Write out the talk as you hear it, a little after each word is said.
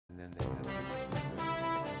then they have to.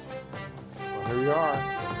 Well, here you are.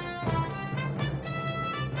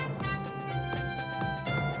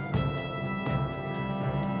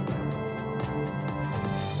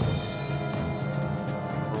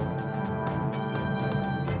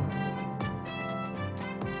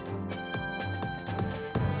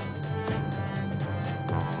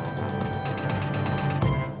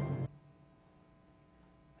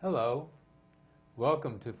 Hello,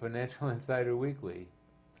 welcome to Financial Insider Weekly.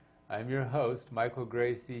 I'm your host, Michael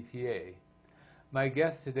Gray, CPA. My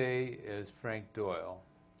guest today is Frank Doyle.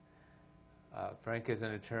 Frank is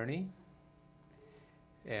an attorney,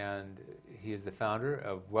 and he is the founder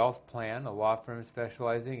of Wealth Plan, a law firm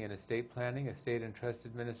specializing in estate planning, estate and trust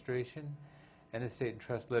administration, and estate and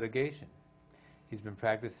trust litigation. He's been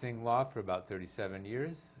practicing law for about 37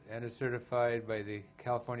 years and is certified by the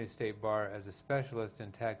California State Bar as a specialist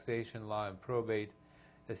in taxation law and probate,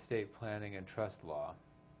 estate planning, and trust law.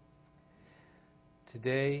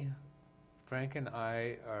 Today, Frank and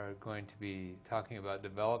I are going to be talking about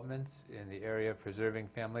developments in the area of preserving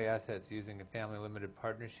family assets using a family limited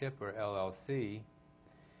partnership, or LLC.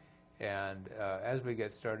 And as we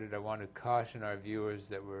get started, I want to caution our viewers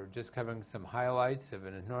that we're just covering some highlights of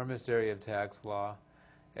an enormous area of tax law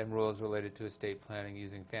and rules related to estate planning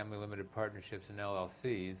using family limited partnerships and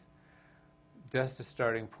LLCs. Just a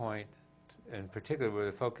starting point, in particular,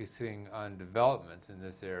 we're focusing on developments in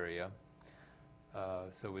this area.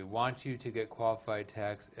 So we want you to get qualified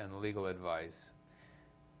tax and legal advice.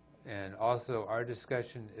 And also, our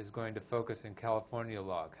discussion is going to focus in California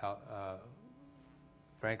law.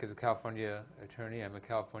 Frank is a California attorney. I'm a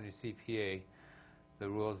California CPA. The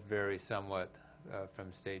rules vary somewhat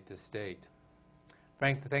from state to state.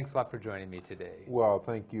 Frank, thanks a lot for joining me today. Well,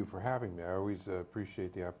 thank you for having me. I always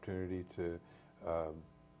appreciate the opportunity to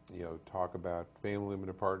talk about family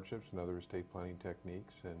limited partnerships and other estate planning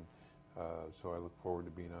techniques, and so I look forward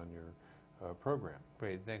to being on your program.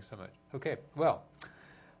 Great, thanks so much. Okay, well,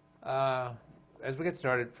 as we get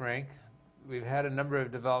started, Frank, we've had a number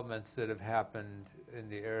of developments that have happened in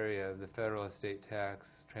the area of the federal estate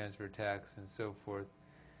tax, transfer tax, and so forth.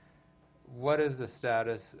 What is the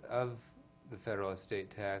status of the federal estate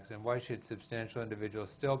tax, and why should substantial individuals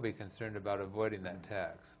still be concerned about avoiding that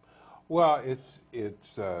tax? Well, it's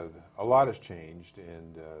a lot has changed,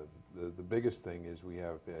 and the biggest thing is we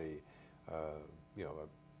have a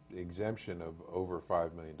exemption of over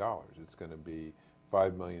 $5 million. It's going to be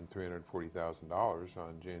 $5,340,000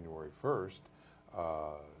 on January 1st.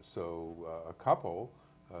 So a couple,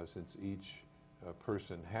 since each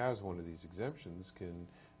person has one of these exemptions, can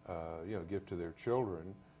give to their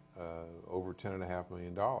children over $10.5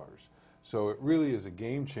 million. So it really is a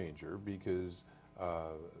game changer, because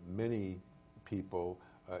many people,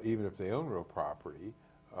 even if they own real property,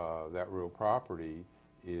 that real property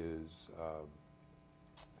is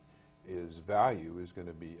value is going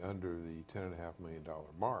to be under the $10.5 million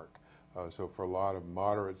mark. So for a lot of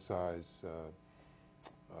moderate-sized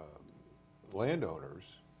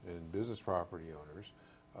landowners and business property owners,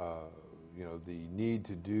 the need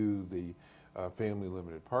to do the family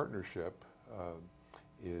limited partnership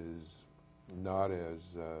is not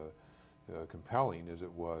as compelling as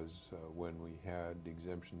it was when we had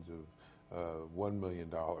exemptions of $1 million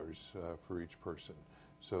for each person,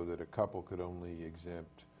 so that a couple could only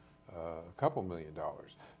exempt a couple $1 million.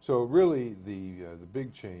 So really, the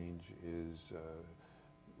big change is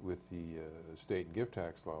with the estate and gift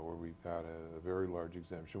tax law, where we've got a very large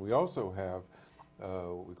exemption. We also have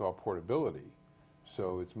what we call portability.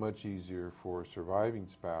 So it's much easier for a surviving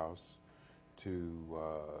spouse to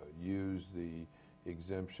use the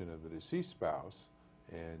exemption of the deceased spouse,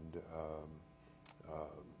 and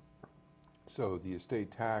so the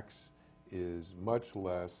estate tax is much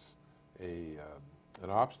less an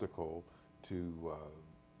obstacle to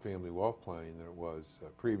family wealth planning than it was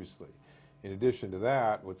previously. In addition to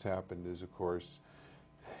that, what's happened is, of course,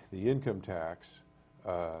 the income tax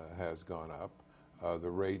has gone up. The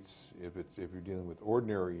rates, if you're dealing with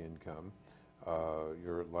ordinary income,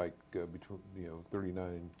 you're like between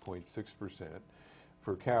 39.6%.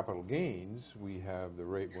 For capital gains, we have the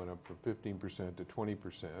rate went up from 15% to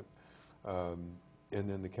 20%, and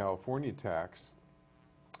then the California tax,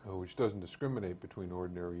 which doesn't discriminate between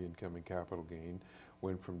ordinary income and capital gain,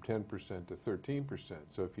 went from 10% to 13%.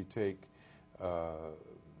 So if you take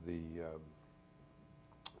the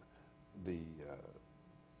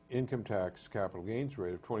income tax capital gains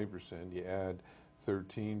rate of 20%, you add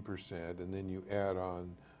 13%, and then you add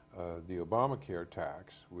on the Obamacare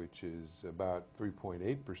tax, which is about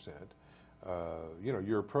 3.8%,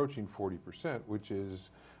 you're approaching 40%, which is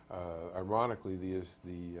ironically the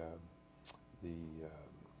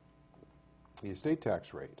the estate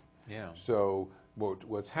tax rate. Yeah. So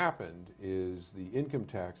what's happened is the income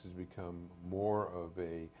tax has become more of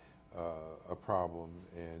a problem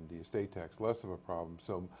and the estate tax less of a problem.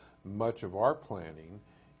 So much of our planning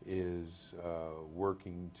is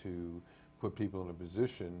working to put people in a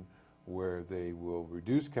position where they will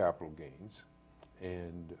reduce capital gains,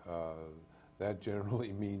 and that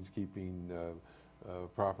generally means keeping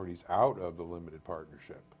properties out of the limited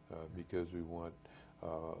partnership because we want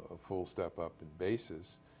a full step up in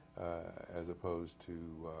basis as opposed to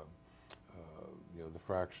the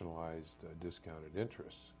fractionalized discounted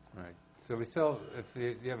interests. Right. So we still, if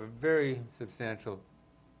you have a very substantial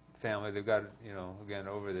family, they've got, again,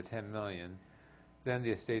 over the 10 million, then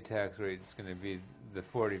the estate tax rate is going to be the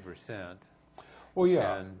 40%. Well,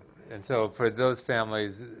 yeah. And so for those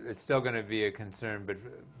families, it's still going to be a concern,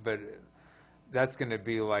 but that's going to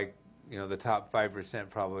be like, the top 5%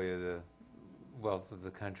 probably of the wealth of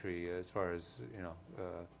the country as far as,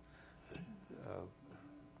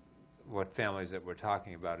 what families that we're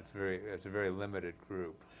talking about. It's a very limited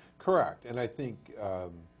group. Correct. And I think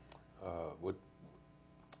what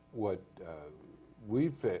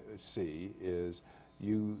we see is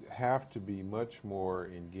you have to be much more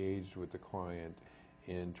engaged with the client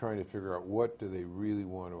in trying to figure out what do they really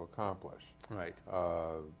want to accomplish. Right.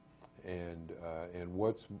 And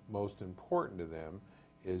what's most important to them.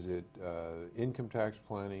 Is it income tax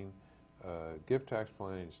planning, gift tax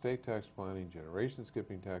planning, estate tax planning, generation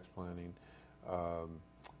skipping tax planning,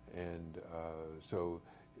 so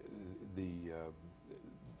the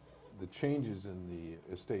changes in the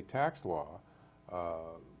estate tax law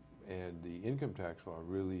and the income tax law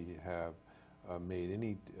really have made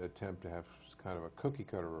any attempt to have kind of a cookie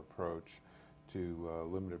cutter approach to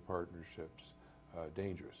limited partnerships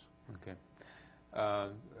dangerous. Okay.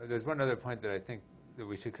 There's one other point that I think that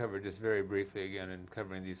we should cover just very briefly again in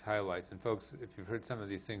covering these highlights. And folks, if you've heard some of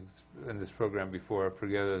these things in this program before,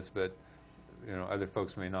 forgive us, but other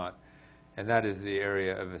folks may not. And that is the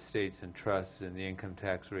area of estates and trusts and the income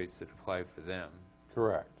tax rates that apply for them.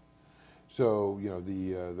 Correct. So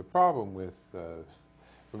the problem with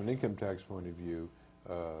from an income tax point of view,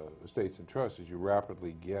 estates and trusts is you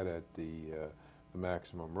rapidly get at the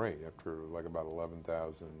maximum rate after like about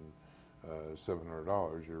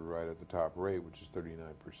 $11,700. You're right at the top rate, which is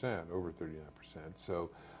 39%, over 39%. So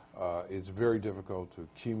it's very difficult to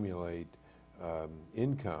accumulate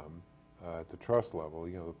income at the trust level.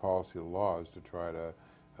 The policy of the law is to try to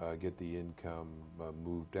get the income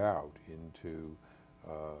moved out into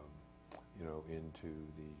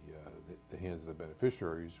the hands of the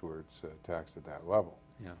beneficiaries where it's taxed at that level.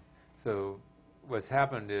 Yeah. So what's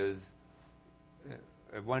happened is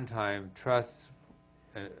at one time trusts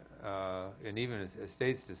and even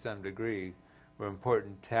estates to some degree were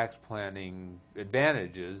important tax planning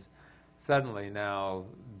advantages. Suddenly now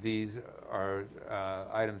these are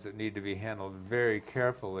items that need to be handled very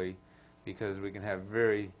carefully because we can have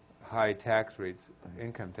very high tax rates,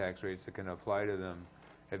 income tax rates that can apply to them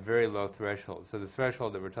at very low thresholds. So the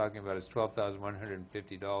threshold that we're talking about is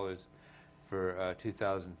 $12,150 for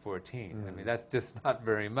 2014. I mean, that's just not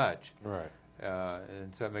very much. Right.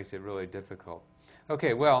 And so it makes it really difficult.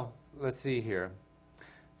 Okay, well, let's see here.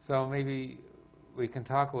 So maybe we can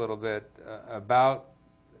talk a little bit about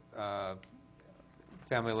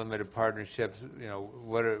family limited partnerships.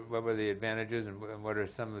 What were the advantages and what are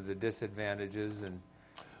some of the disadvantages, and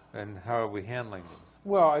how are we handling these?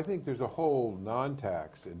 Well, I think there's a whole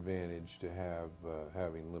non-tax advantage to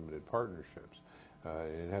having limited partnerships.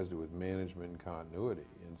 And it has to do with management and continuity.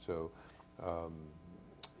 And so,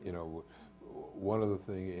 one of the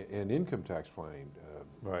things, and income tax planning,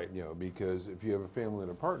 right? Because if you have a family in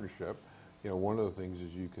a partnership, one of the things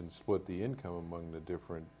is you can split the income among the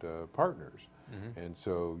different partners. Mm-hmm. And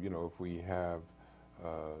so, if we have,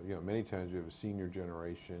 many times we have a senior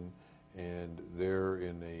generation, and they're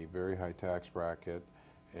in a very high tax bracket,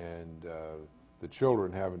 and the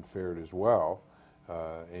children haven't fared as well,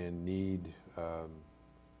 and need,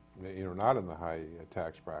 not in the high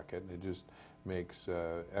tax bracket, and it just makes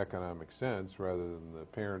economic sense rather than the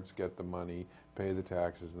parents get the money, pay the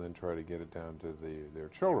taxes, and then try to get it down to their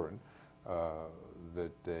children,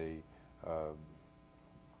 that they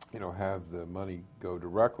have the money go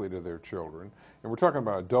directly to their children. And we're talking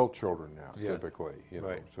about adult children now, yes. Typically,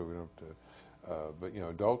 right. So we don't have to, but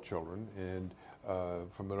adult children. And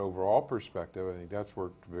from an overall perspective, I think that's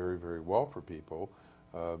worked very, very well for people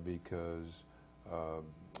because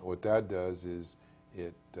what that does is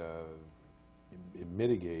it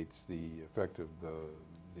mitigates the effect of the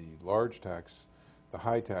large tax, the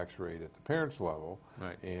high tax rate at the parents' level,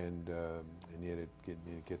 right. And yet it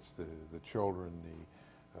gets the children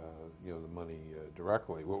the money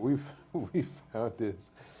directly. What we've we found is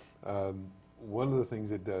one of the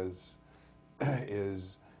things it does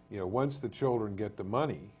is, once the children get the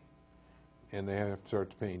money and they have to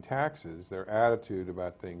start paying taxes, their attitude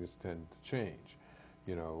about things tend to change.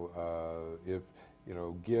 If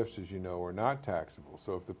gifts, as you know, are not taxable.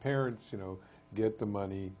 So if the parents, get the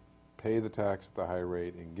money, pay the tax at the high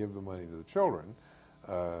rate, and give the money to the children,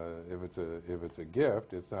 if it's a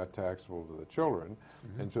gift, it's not taxable to the children,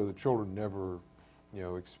 Mm-hmm. and so the children never,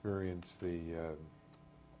 experience the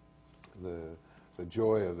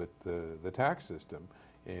joy of the tax system,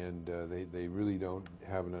 and they really don't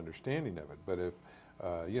have an understanding of it. But if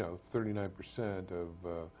 39% of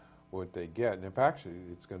what they get, and if actually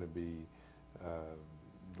it's going to be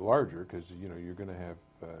larger, because you're going to have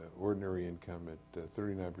ordinary income at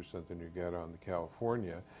 39% than you get on the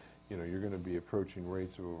California, you're going to be approaching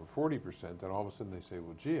rates of over 40%. Then all of a sudden they say,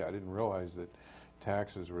 well, gee, I didn't realize that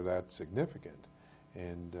taxes were that significant,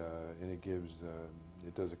 and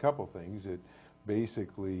it does a couple things. It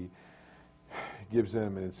basically gives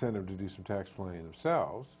them an incentive to do some tax planning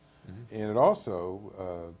themselves, Mm-hmm. and it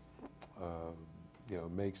also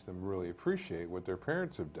makes them really appreciate what their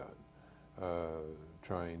parents have done,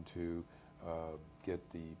 trying to get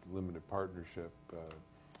the limited partnership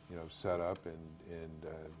set up and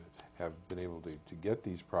have been able to get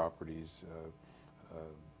these properties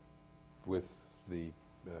with the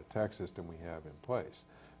tax system we have in place.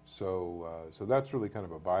 So that's really kind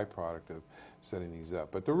of a byproduct of setting these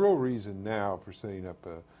up. But the real reason now for setting up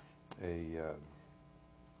a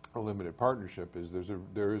limited partnership is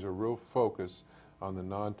there is a real focus on the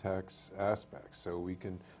non-tax aspects. So we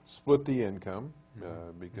can split the income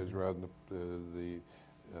because Mm-hmm. rather than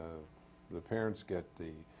the parents get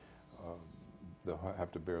they'll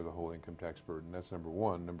have to bear the whole income tax burden. That's number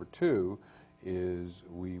one. Number two is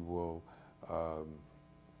we will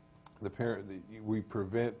we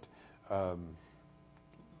prevent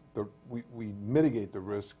we mitigate the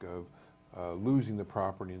risk of losing the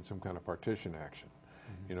property in some kind of partition action.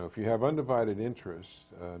 Mm-hmm. If you have undivided interest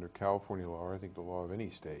under California law, or I think the law of any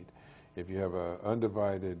state, if you have an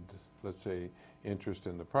undivided, let's say, interest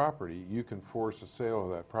in the property, you can force a sale of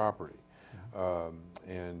that property.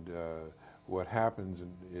 And what happens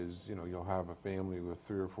is, you'll have a family with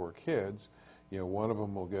 3 or 4 kids. One of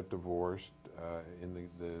them will get divorced, and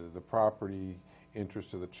the property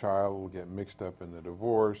interest of the child will get mixed up in the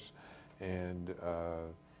divorce, and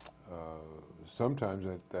sometimes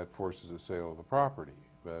that forces a sale of the property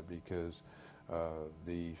because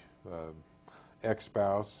the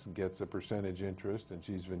ex-spouse gets a percentage interest, and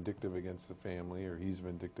she's vindictive against the family, or he's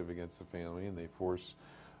vindictive against the family, and they force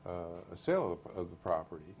a sale of the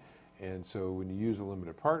property. And so when you use a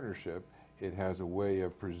limited partnership, it has a way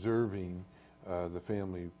of preserving the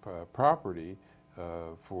family property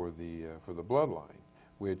for the bloodline,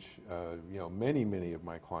 which many of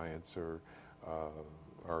my clients are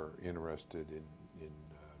interested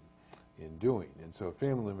in doing. And so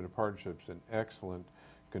family limited partnership is an excellent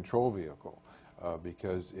control vehicle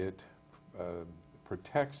because it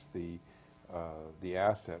protects the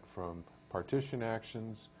asset from partition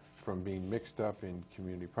actions, from being mixed up in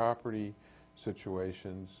community property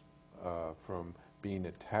situations, from being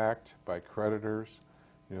attacked by creditors.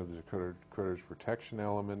 There's a creditors protection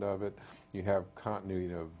element of it. You have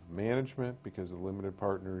continuity of management because the limited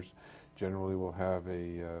partners generally will have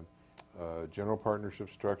a general partnership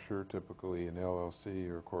structure, typically an LLC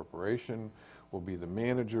or a corporation will be the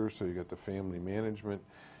manager, so you get the family management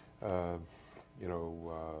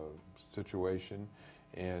situation.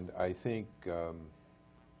 And I think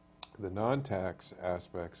the non-tax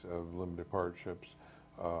aspects of limited partnerships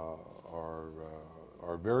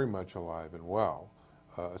are very much alive and well,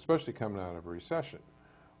 especially coming out of a recession,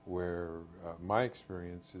 where my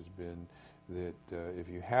experience has been that if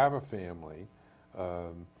you have a family,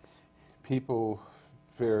 people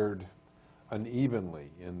fared unevenly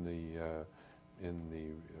in the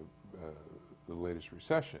latest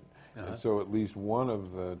recession. Uh-huh. And so at least one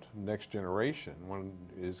of the next generation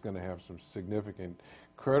is going to have some significant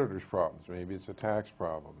creditors problems. Maybe it's a tax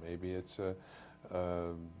problem. Maybe it's a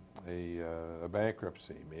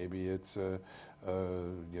bankruptcy. Maybe it's a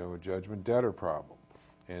judgment debtor problem.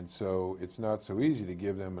 And so it's not so easy to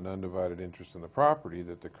give them an undivided interest in the property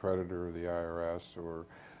that the creditor or the IRS or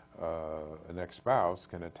an ex-spouse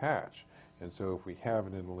can attach. And so if we have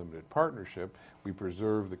it in a limited partnership, we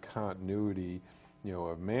preserve the continuity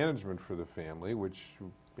of management for the family, which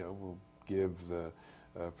will give the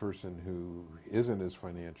person who isn't as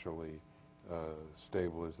financially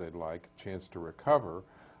stable as they'd like a chance to recover,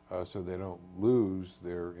 so they don't lose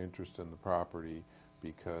their interest in the property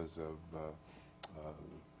because of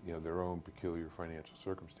their own peculiar financial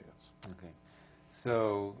circumstance. Okay.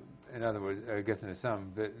 So, in other words, I guess in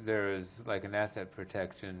sum, there is like an asset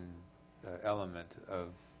protection element of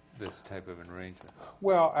this type of an arrangement.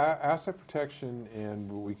 Well, asset protection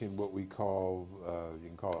and what we call you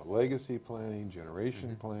can call it legacy planning,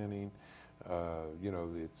 generation planning.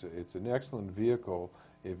 It's an excellent vehicle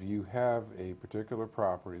if you have a particular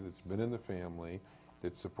property that's been in the family,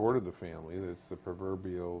 that supported the family, that's the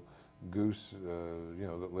proverbial goose,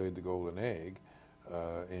 that laid the golden egg,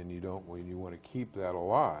 and you want to keep that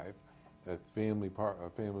alive. A family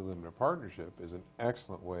limited partnership is an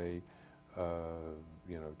excellent way,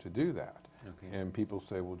 to do that. Okay. And people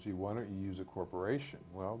say, well, gee, why don't you use a corporation?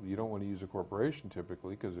 Well, you don't want to use a corporation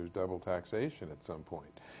typically because there's double taxation at some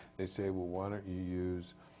point. They say, well, why don't you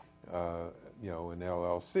use, an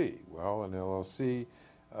LLC? Well, an LLC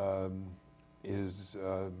is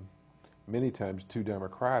many times too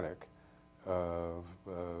democratic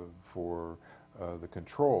for the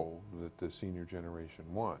control that the senior generation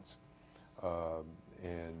wants.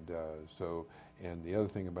 And the other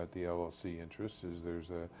thing about the LLC interest is there's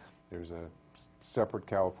a separate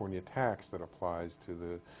California tax that applies to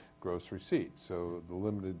the gross receipts. So the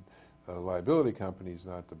limited liability company is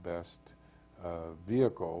not the best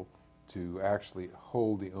vehicle to actually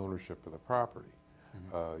hold the ownership of the property.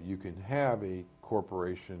 You can have a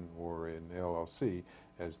corporation or an LLC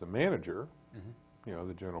as the manager,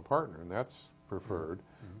 the general partner, and that's preferred.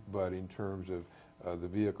 But in terms of the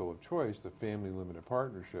vehicle of choice, the family limited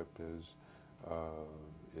partnership has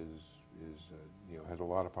a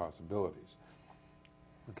lot of possibilities.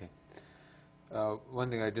 Okay. One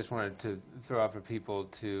thing I just wanted to throw out for people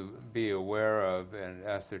to be aware of and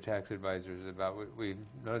ask their tax advisors about, we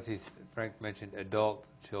noticed Frank mentioned adult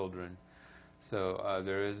children. So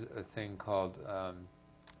there is a thing called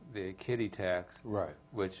the kiddie tax, Right.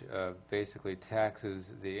 which basically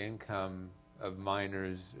taxes the income of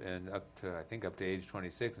minors and up to age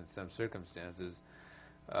 26 in some circumstances.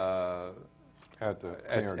 At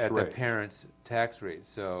the parents' tax rate.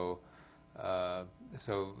 So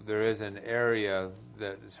there is an area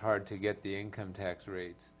that is hard to get the income tax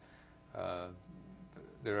rates.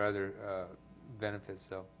 There are other benefits,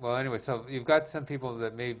 though. Well, anyway, so you've got some people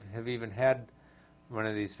that may have even had one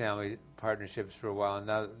of these family partnerships for a while, and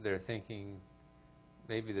now they're thinking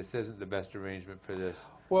maybe this isn't the best arrangement for this.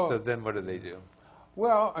 Well, so then what do they do?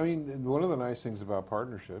 Well, I mean, one of the nice things about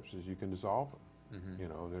partnerships is you can dissolve them.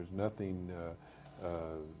 There's nothing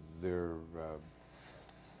there.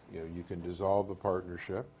 You can dissolve the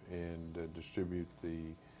partnership and distribute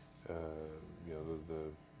the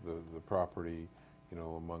property,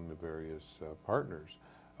 among the various partners.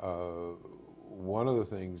 One of the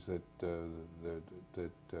things that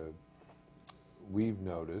we've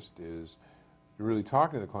noticed is really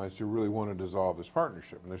talking to the clients, you really want to dissolve this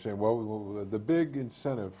partnership. And they're saying, well, the big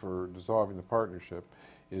incentive for dissolving the partnership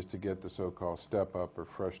is to get the so-called step-up or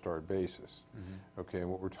fresh start basis. Okay, and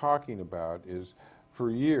what we're talking about is for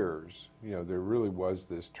years, there really was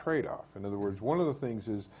this trade-off. In other words, one of the things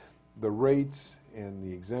is the rates and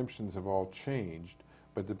the exemptions have all changed,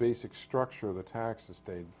 but the basic structure of the tax has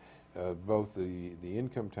stayed, both the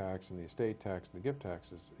income tax and the estate tax and the gift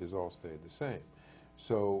taxes is all stayed the same.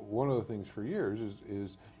 So one of the things for years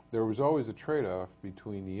is there was always a trade-off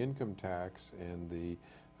between the income tax and the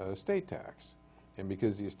estate tax. And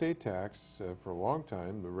because the estate tax, for a long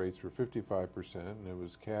time, the rates were 55%, and it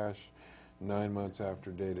was cash 9 months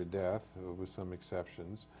after date of death, with some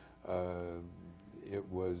exceptions. It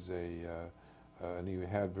was and you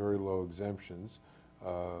had very low exemptions.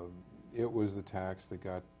 It was the tax that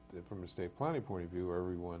got, from a estate planning point of view,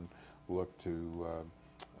 everyone looked to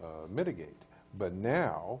mitigate. But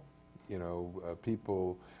now,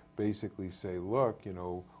 people basically say, look,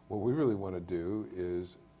 what we really want to do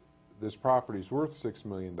is this property's worth $6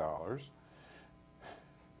 million.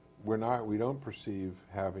 We don't perceive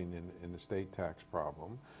having an estate tax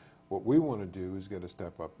problem. What we want to do is get a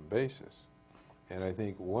step up in basis. And I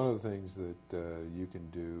think one of the things that you can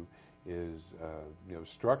do is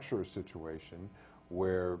structure a situation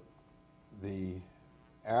where the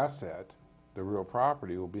asset, the real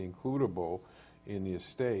property, will be includable in the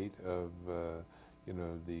estate of the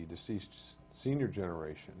deceased senior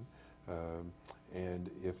generation. And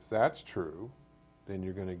if that's true, then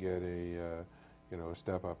you're going to get a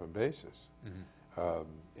step up in basis.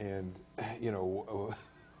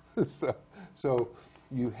 So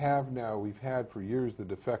you have now, we've had for years the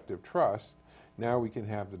defective trust. Now we can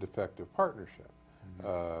have the defective partnership,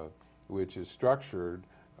 which is structured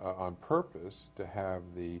on purpose to have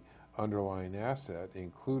the underlying asset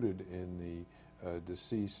included in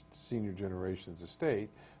deceased senior generation's estate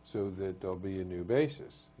so that there'll be a new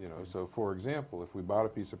basis. You know, so for example, if we bought a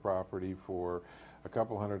piece of property for a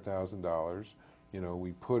couple $100,000, you know,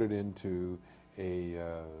 we put it into a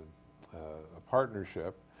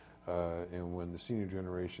partnership, and when the senior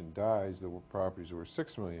generation dies, the properties were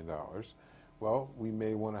 $6 million. Well, we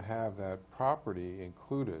may want to have that property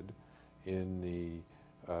included in the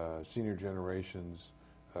senior generation's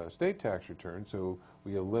estate tax return, so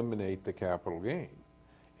we eliminate the capital gain.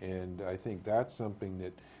 And I think that's something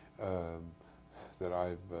that that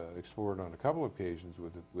I've explored on a couple of occasions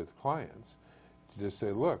with clients, to just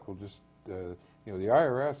say, look, we'll just you know, the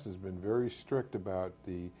IRS has been very strict about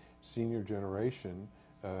the senior generation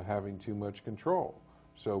having too much control.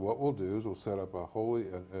 So what we'll do is we'll set up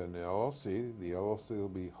an LLC. The LLC will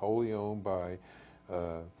be wholly owned by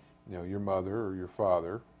you know, your mother or your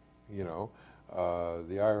father. You know,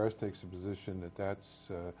 the IRS takes a position that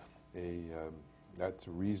that's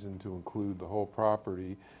a reason to include the whole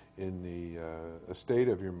property in the estate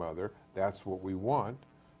of your mother. That's what we want.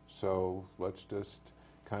 So let's just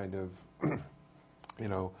kind of you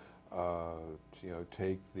know,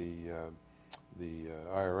 take the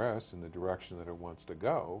IRS in the direction that it wants to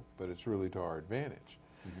go, but it's really to our advantage.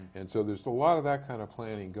 Mm-hmm. And so there's a lot of that kind of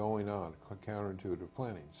planning going on, counterintuitive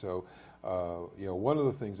planning. So you know, one of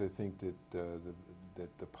the things I think that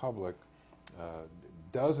the public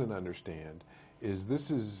doesn't understand is this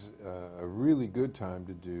is a really good time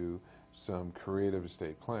to do some creative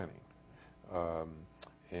estate planning.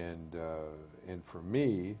 And for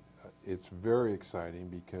me, it's very exciting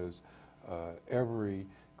because every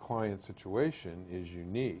client situation is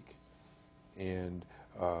unique. And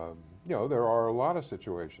you know, there are a lot of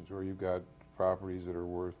situations where you've got properties that are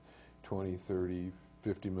worth $20, $30,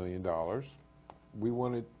 $50 million. We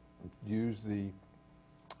want to use the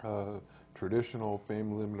traditional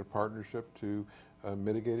family limited partnership to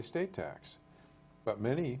mitigate estate tax. But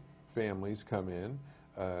many families come in,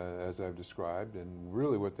 as I've described, and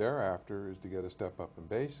really what they're after is to get a step up in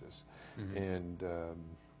basis. Mm-hmm. And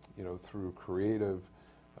you know, through creative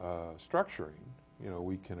structuring, you know,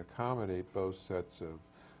 we can accommodate both sets of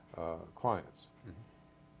clients.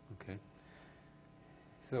 Mm-hmm. Okay.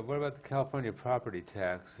 So what about the California property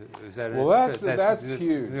tax? Is that well, that's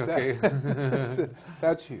huge. Okay.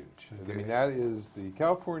 That's huge. Okay. I mean, that is the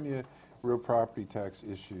California real property tax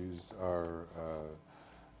issues are,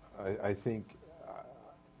 I think,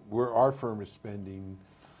 where our firm is spending,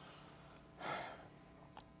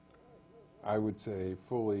 I would say,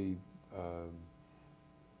 fully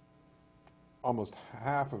almost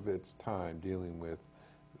half of its time dealing with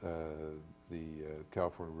the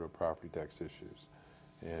California real property tax issues.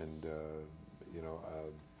 And you know,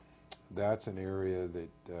 that's an area that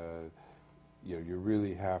you know, you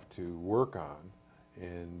really have to work on,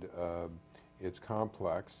 and it's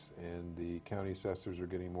complex, and the county assessors are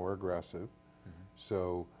getting more aggressive. Mm-hmm.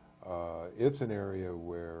 So it's an area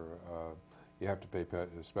where you have to pay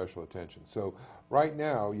special attention. So right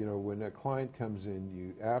now, you know, when a client comes in,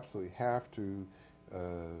 you absolutely have to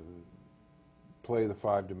play the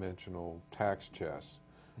five-dimensional tax chess.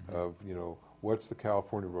 Mm-hmm. Of, you know, what's the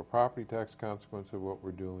California real property tax consequence of what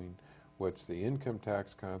we're doing? What's the income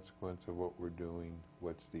tax consequence of what we're doing?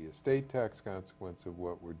 What's the estate tax consequence of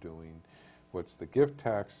what we're doing? What's the gift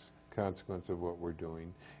tax consequence of what we're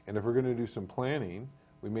doing? And if we're going to do some planning,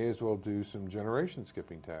 we may as well do some generation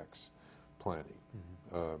skipping tax planning.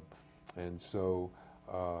 Mm-hmm. And so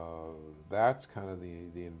that's kind of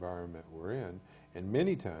the environment we're in. And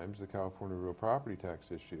many times the California real property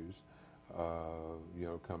tax issues you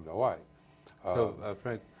know, come to light. So,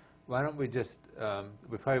 Frank, why don't we just,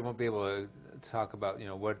 we probably won't be able to talk about, you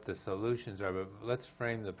know, what the solutions are, but let's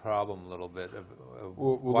frame the problem a little bit of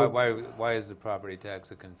why is the property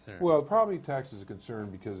tax a concern? Well, property tax is a concern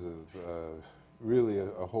because of really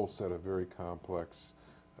a whole set of very complex,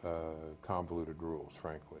 convoluted rules,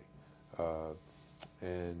 frankly.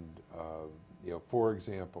 And, you know, for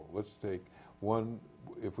example, let's take one,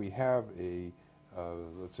 if we have a,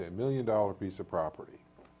 let's say $1 million piece of property,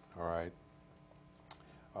 all right?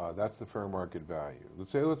 That's the fair market value.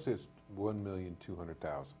 Let's say it's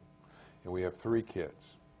 $1,200,000, and we have 3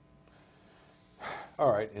 kids.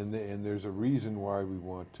 All right, and there's a reason why we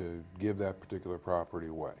want to give that particular property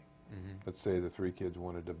away. Mm-hmm. Let's say the 3 kids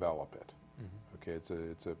want to develop it. Mm-hmm. Okay,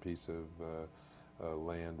 it's a piece of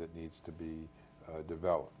land that needs to be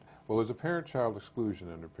developed. Well, there's a parent-child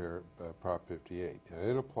exclusion under Prop 58, and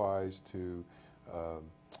it applies to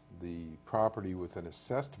the property with an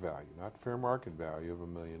assessed value, not fair market value, of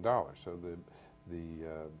 $1 million. So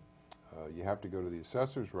you have to go to the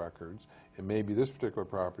assessor's records, and maybe this particular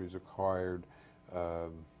property is acquired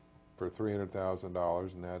for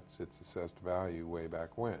 $300,000, and that's its assessed value way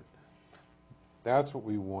back when. That's what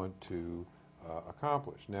we want to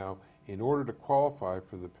accomplish. Now, in order to qualify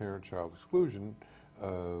for the parent-child exclusion,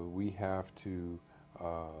 we have to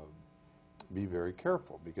be very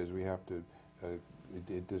careful, because we have to,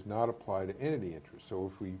 it does not apply to entity interest.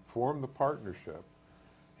 So if we form the partnership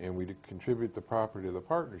and we contribute the property to the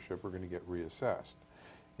partnership, we're going to get reassessed.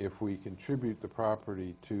 If we contribute the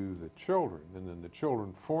property to the children and then the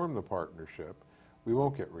children form the partnership, we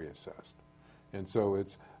won't get reassessed. And so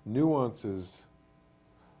it's nuances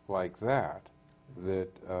like that that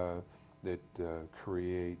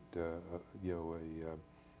create a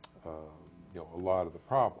lot of the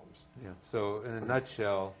problems. Yeah. So in a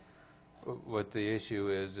nutshell, what the issue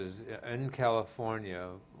is in California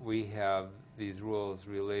we have these rules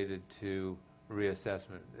related to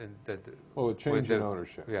reassessment, and that a change in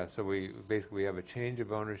ownership. Yeah. So we basically have a change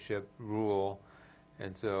of ownership rule,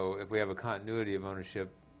 and so if we have a continuity of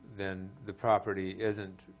ownership, then the property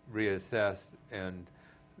isn't reassessed and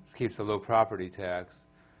keeps a low property tax.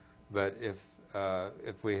 But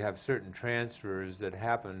if we have certain transfers that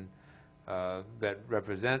happen that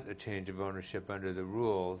represent a change of ownership under the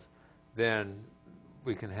rules, then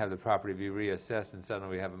we can have the property be reassessed, and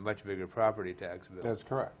suddenly we have a much bigger property tax bill. That's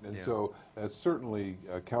correct. And yeah. so that's certainly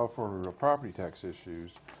California real property tax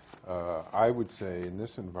issues, I would say, in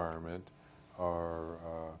this environment are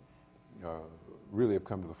really have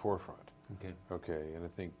come to the forefront. Okay. Okay, and I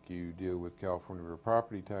think you deal with California real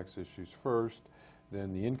property tax issues first,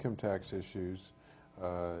 then the income tax issues,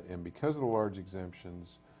 and because of the large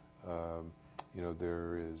exemptions,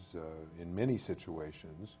 there is, in many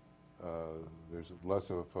situations, there's less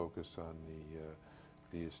of a focus on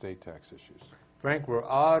the estate tax issues. Frank, we're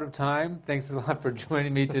out of time. Thanks a lot for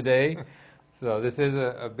joining me today. So this is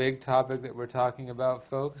a big topic that we're talking about,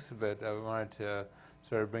 folks, but I wanted to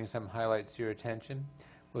sort of bring some highlights to your attention.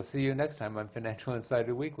 We'll see you next time on Financial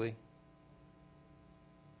Insider Weekly.